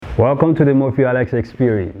Welcome to the Murphy Alex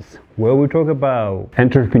Experience, where we talk about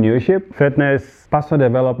entrepreneurship, fitness, personal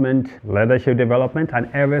development, leadership development, and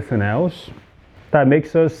everything else that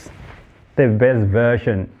makes us the best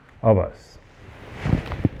version of us.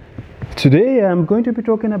 Today, I'm going to be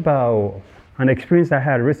talking about an experience I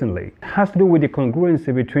had recently. It has to do with the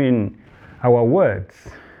congruency between our words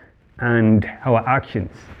and our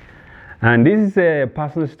actions. And this is a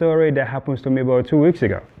personal story that happens to me about 2 weeks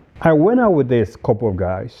ago. I went out with this couple of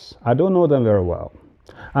guys. I don't know them very well.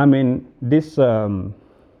 I'm in this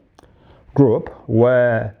group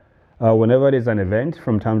where whenever there's an event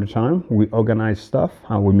from time to time, we organize stuff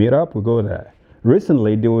and we meet up, we go there.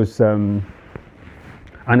 Recently, there was an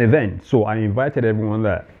event, so I invited everyone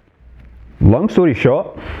there. Long story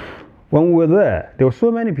short, when we were there were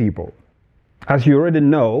so many people. As you already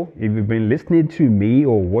know, if you've been listening to me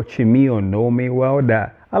or watching me or know me well,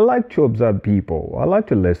 that I like to observe people. I like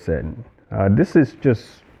to listen. This is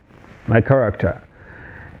just my character.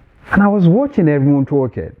 And I was watching everyone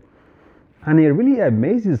talking. And it really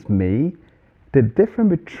amazes me the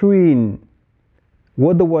difference between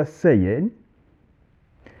what they were saying,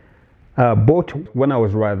 both when I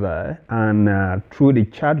was right there and through the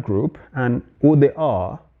chat group, and who they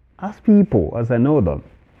are as people, as I know them.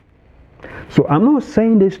 So I'm not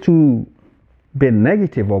saying this to be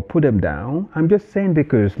negative or put them down. I'm just saying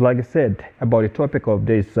because, like I said, about the topic of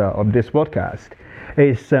this podcast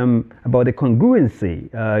is about the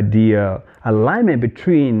congruency, the alignment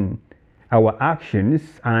between our actions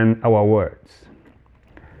and our words.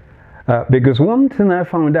 Because one thing I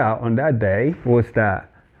found out on that day was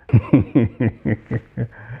that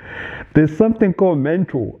there's something called men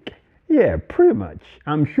talk. Yeah, pretty much.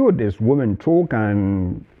 I'm sure there's women talk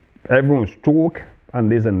and everyone's talk and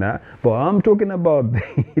this and that, but I'm talking about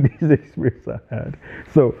this experience I had.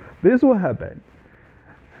 So this is what happened.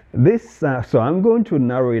 So I'm going to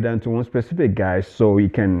narrow it down to one specific guy so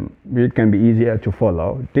it can be easier to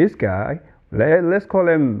follow. This guy, let's call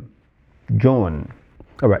him John.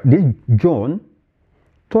 All right, this John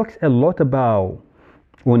talks a lot about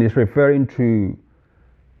when he's referring to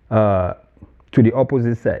the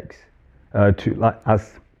opposite sex,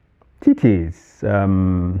 as titties,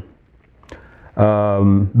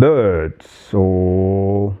 birds,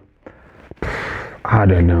 or I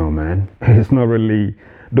don't know, man. It's not really,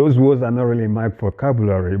 those words are not really my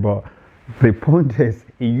vocabulary, but the point is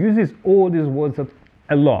he uses all these words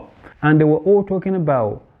a lot, and they were all talking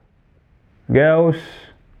about girls,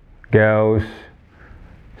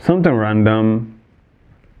 something random,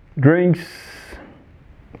 drinks,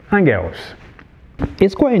 and girls.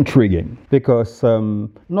 It's quite intriguing because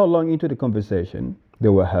not long into the conversation they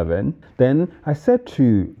were having, then I said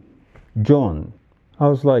to John, I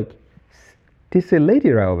was like, there's a lady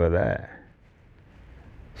right over there.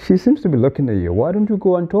 She seems to be looking at you. Why don't you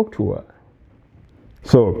go and talk to her?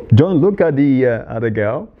 So John looked at the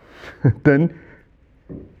girl, then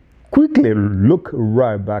quickly looked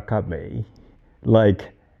right back at me,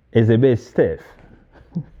 like it's a bit stiff.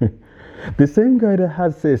 The same guy that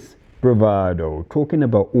has this bravado, talking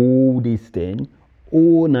about all these things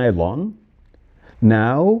all night long,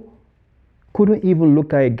 now couldn't even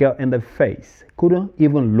look at a girl in the face, couldn't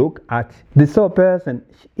even look at the sort of person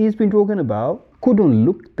he's been talking about, couldn't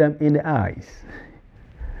look them in the eyes.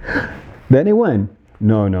 Then he went,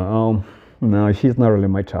 no, she's not really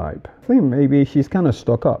my type. I think maybe she's kind of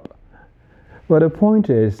stuck up. But the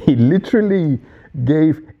point is, he literally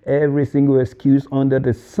gave every single excuse under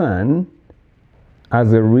the sun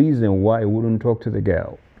as a reason why he wouldn't talk to the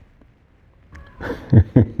girl.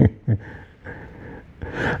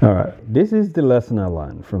 All right, this is the lesson I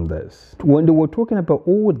learned from this. When they were talking about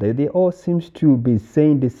all that, they all seems to be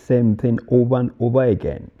saying the same thing over and over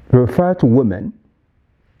again. Refer to women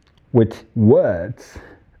with words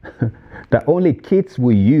that only kids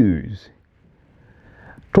will use.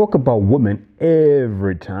 Talk about women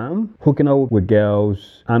every time, hooking up with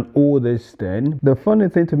girls and all this thing. The funny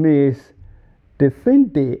thing to me is the thing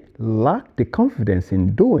they lack the confidence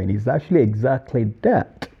in doing is actually exactly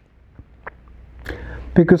that.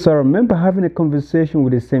 Because I remember having a conversation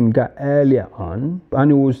with the same guy earlier on,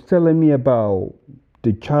 and he was telling me about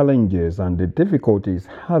the challenges and the difficulties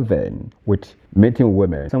having with meeting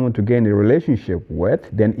women, someone to get in a relationship with,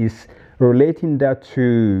 then is relating that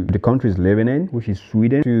to the country he's living in, which is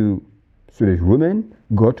Sweden, to Swedish women,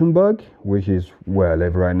 Gothenburg, which is where I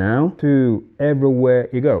live right now, to everywhere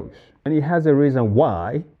he goes. And he has a reason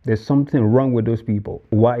why there's something wrong with those people,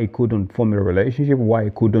 why he couldn't form a relationship, why he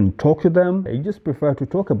couldn't talk to them. He just preferred to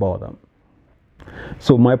talk about them.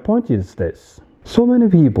 So my point is this. So many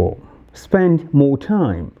people spend more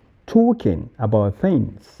time talking about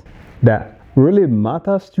things that really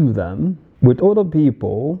matters to them with other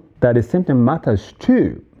people that the same thing matters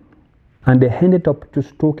to, and they ended up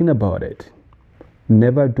just talking about it,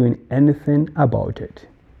 never doing anything about it.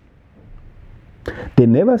 They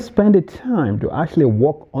never spend the time to actually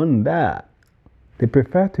work on that. They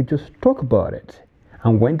prefer to just talk about it.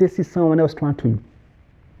 And when they see someone else trying to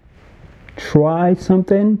try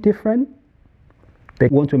something different, they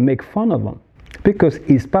want to make fun of them because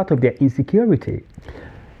it's part of their insecurity.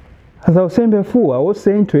 As I was saying before, I was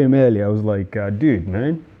saying to him earlier, I was like, dude,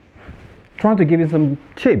 man, trying to give you some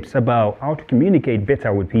tips about how to communicate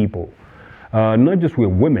better with people. Not just with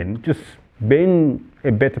women, just being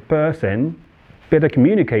a better person, better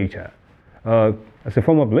communicator, as a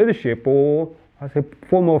form of leadership or as a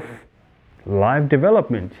form of life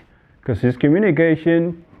development. Because this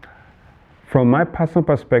communication, from my personal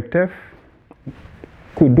perspective,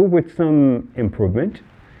 could do with some improvement.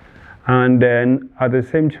 And then at the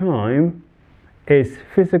same time, his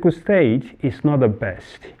physical state is not the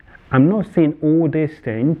best. I'm not saying all this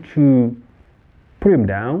thing to put him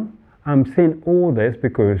down. I'm saying all this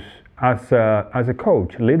because as a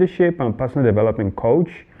coach, leadership and personal development coach,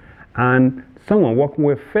 and someone working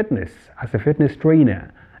with fitness as a fitness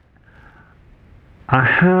trainer, I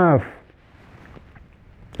have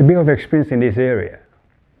a bit of experience in this area.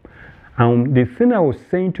 And the thing I was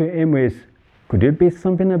saying to him is, could it be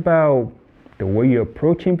something about the way you're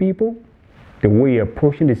approaching people, the way you're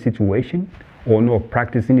approaching the situation, or not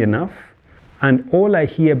practicing enough? And all I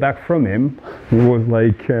hear back from him was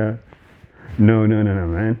like, no,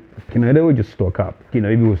 man. They would just stock up. If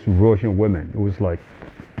it was Russian women, it was like,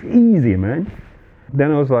 easy, man.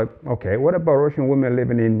 Then I was like, okay, what about Russian women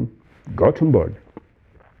living in Gothenburg?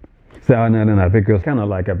 So no, because kind of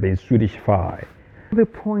like a bit Swedish-fied. The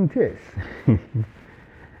point is,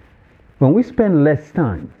 when we spend less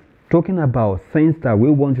time talking about things that we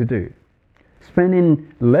want to do,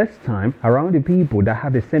 spending less time around the people that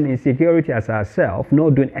have the same insecurity as ourselves,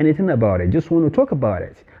 not doing anything about it, just want to talk about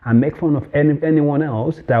it and make fun of anyone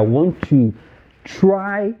else that want to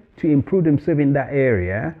try to improve themselves in that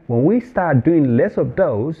area, when we start doing less of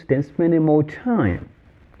those, then spending more time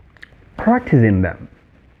practicing them,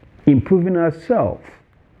 improving ourselves,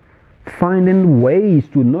 finding ways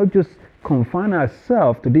to not just confine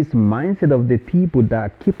ourselves to this mindset of the people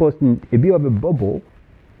that keep us in a bit of a bubble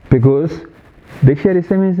because they share the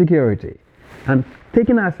same insecurity, and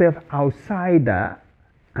taking ourselves outside that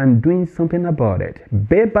and doing something about it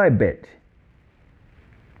bit by bit,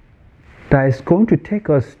 that is going to take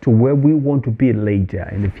us to where we want to be later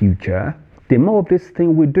in the future. The more of this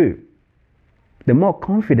thing we do, the more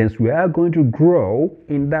confidence we are going to grow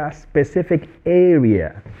in that specific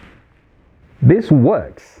area. This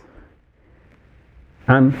works.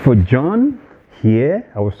 And for John here,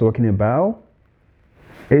 I was talking about,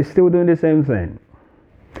 is still doing the same thing.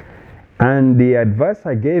 And the advice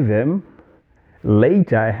I gave him,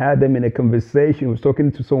 later I had them in a conversation, I was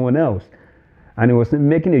talking to someone else, and he was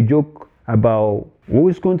making a joke about who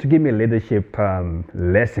is going to give me a leadership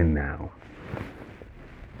lesson now.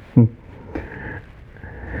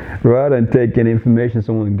 Rather than taking information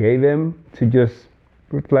someone gave him, to just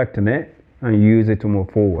reflect on it and use it to move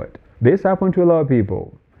forward. This happened to a lot of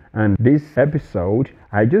people. And this episode,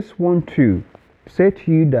 I just want to say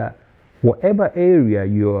to you that whatever area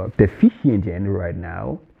you're deficient in right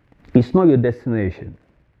now, it's not your destination.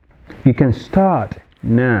 You can start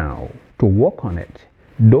now to work on it.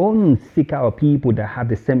 Don't seek out people that have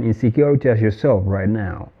the same insecurity as yourself right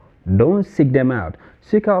now. Don't seek them out.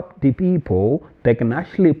 Seek out the people that can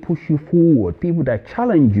actually push you forward, people that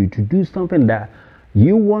challenge you to do something that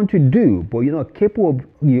you want to do, but you're not capable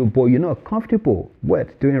of, but you're not comfortable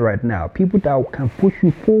with doing right now. People that can push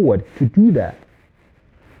you forward to do that.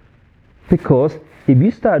 Because if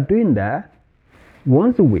you start doing that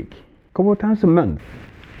once a week, a couple of times a month,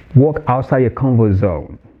 walk outside your comfort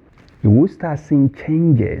zone, you will start seeing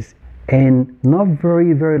changes in not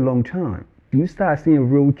very, very long time. You start seeing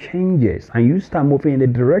real changes and you start moving in the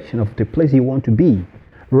direction of the place you want to be,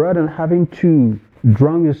 rather than having to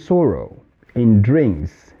drown your sorrow in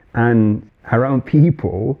drinks and around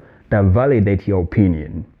people that validate your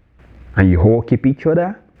opinion. And you all keep each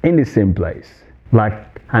other in the same place, like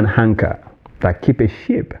an anchor that keep a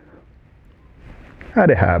ship at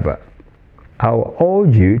the harbor. I'll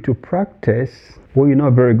urge you to practice what you're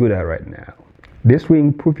not very good at right now. This will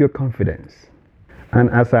improve your confidence. And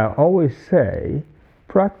as I always say,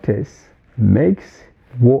 practice makes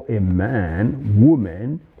what a man,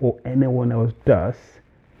 woman, or anyone else does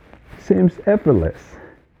seems effortless.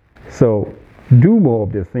 So do more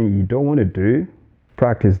of the things you don't want to do,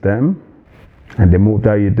 practice them, and the more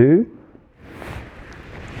that you do,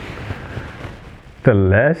 the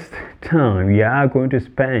less time you are going to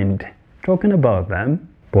spend talking about them,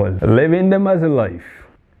 but living them as a life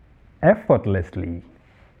effortlessly.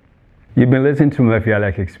 You've been listening to Murphy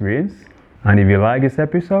Alex Experience, and if you like this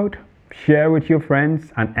episode, share with your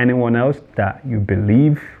friends and anyone else that you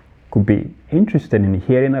believe could be interested in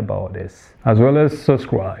hearing about this, as well as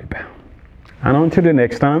subscribe. And until the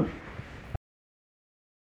next time.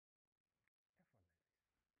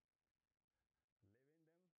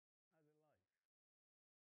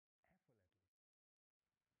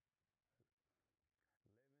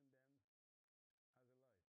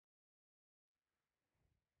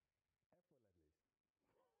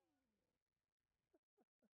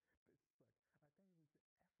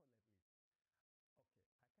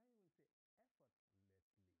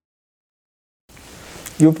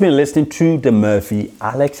 You've been listening to the Murphy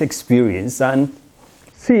Alex Experience, and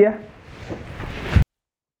see ya.